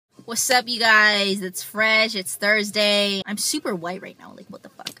What's up, you guys? It's fresh. It's Thursday. I'm super white right now. Like, what the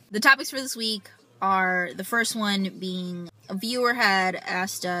fuck? The topics for this week are the first one being a viewer had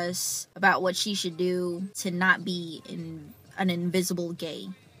asked us about what she should do to not be an invisible gay.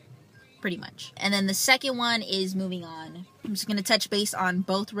 Pretty much. And then the second one is moving on. I'm just going to touch base on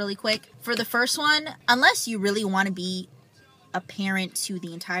both really quick. For the first one, unless you really want to be apparent to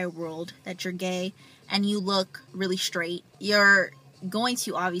the entire world that you're gay and you look really straight, you're going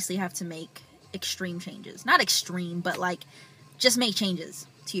to obviously have to make extreme changes. Not extreme, but like just make changes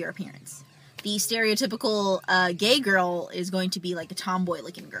to your appearance. The stereotypical gay girl is going to be like a tomboy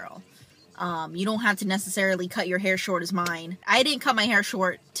looking girl. You don't have to necessarily cut your hair short as mine. I didn't cut my hair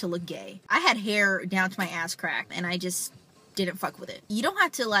short to look gay. I had hair down to my ass crack and I just didn't fuck with it. You don't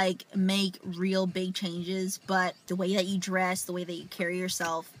have to like make real big changes, but the way that you dress, the way that you carry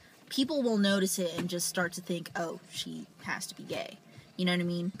yourself, people will notice it and just start to think, oh, she has to be gay. You know what I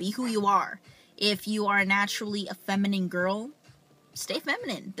mean? Be who you are. If you are naturally a feminine girl, stay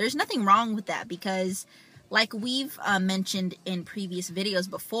feminine. There's nothing wrong with that because like we've mentioned in previous videos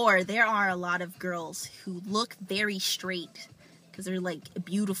before, there are a lot of girls who look very straight because they're like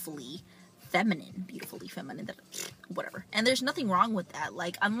beautifully feminine, whatever. And there's nothing wrong with that.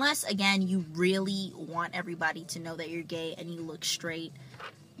 Like, unless, again, you really want everybody to know that you're gay and you look straight,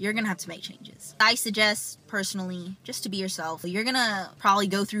 you're gonna have to make changes. I suggest, personally, just to be yourself. You're gonna probably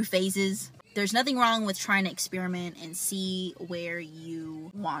go through phases. There's nothing wrong with trying to experiment and see where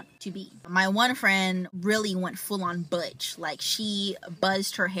you want to be. My one friend really went full on butch. Like, she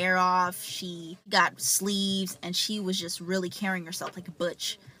buzzed her hair off, she got sleeves, and she was just really carrying herself like a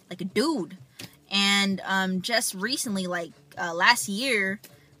butch, like a dude. And just recently, like last year,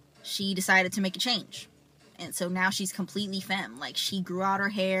 she decided to make a change. And so now she's completely femme. Like, she grew out her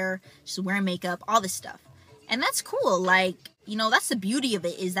hair, she's wearing makeup, all this stuff. And that's cool. Like, you know, that's the beauty of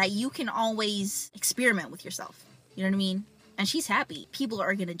it, is that you can always experiment with yourself. You know what I mean? And she's happy. People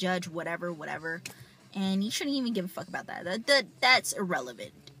are gonna judge whatever. And you shouldn't even give a fuck about that. That's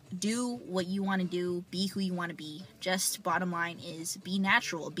irrelevant. Do what you want to do. Be who you want to be. Just bottom line is be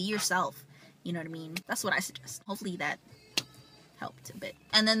natural. Be yourself. You know what I mean? That's what I suggest. Hopefully that helped a bit.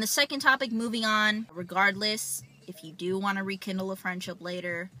 And then the second topic, moving on, regardless, if you do want to rekindle a friendship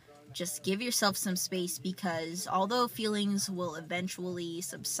later, just give yourself some space, because although feelings will eventually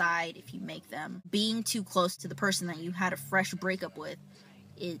subside if you make them, being too close to the person that you had a fresh breakup with,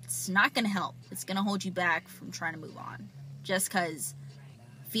 it's not going to help. It's going to hold you back from trying to move on. Just because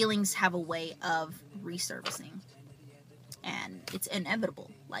feelings have a way of resurfacing. And it's inevitable.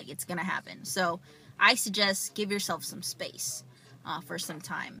 Like, it's going to happen. So I suggest give yourself some space for some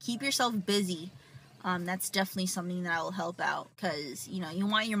time. Keep yourself busy. That's definitely something that will help out, because, you know, you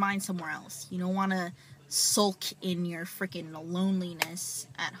want your mind somewhere else. You don't want to sulk in your freaking loneliness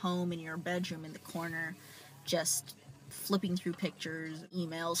at home in your bedroom in the corner, just flipping through pictures,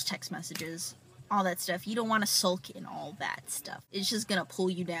 emails, text messages, all that stuff. You don't want to sulk in all that stuff. It's just gonna pull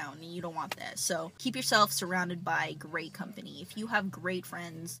you down, and you don't want that. So keep yourself surrounded by great company. If you have great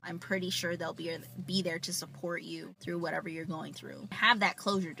friends, I'm pretty sure they'll be there to support you through whatever you're going through. Have that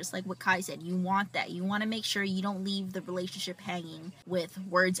closure, just like what Kai said. You want that. You want to make sure you don't leave the relationship hanging with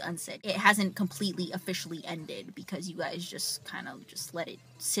words unsaid. It hasn't completely officially ended because you guys just kind of just let it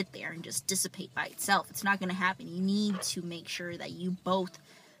sit there and just dissipate by itself. It's not gonna happen. You need to make sure that you both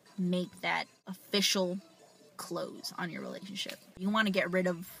make that official close on your relationship. You want to get rid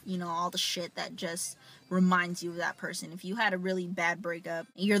of, you know, all the shit that just reminds you of that person. If you had a really bad breakup,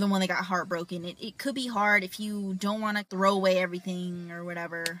 you're the one that got heartbroken, it could be hard if you don't want to throw away everything or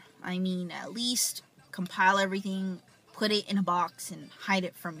whatever. I mean, at least compile everything, put it in a box, and hide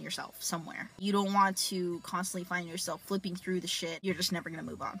it from yourself somewhere. You don't want to constantly find yourself flipping through the shit. You're just never gonna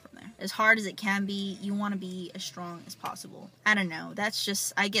move on from there. As hard as it can be, you want to be as strong as possible. I don't know. That's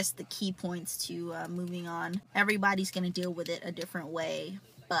just, I guess, the key points to moving on. Everybody's gonna deal with it a different way,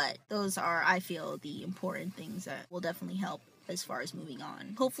 but those are, I feel, the important things that will definitely help as far as moving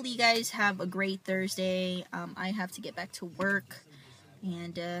on. Hopefully you guys have a great Thursday. I have to get back to work,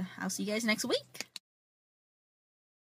 and I'll see you guys next week.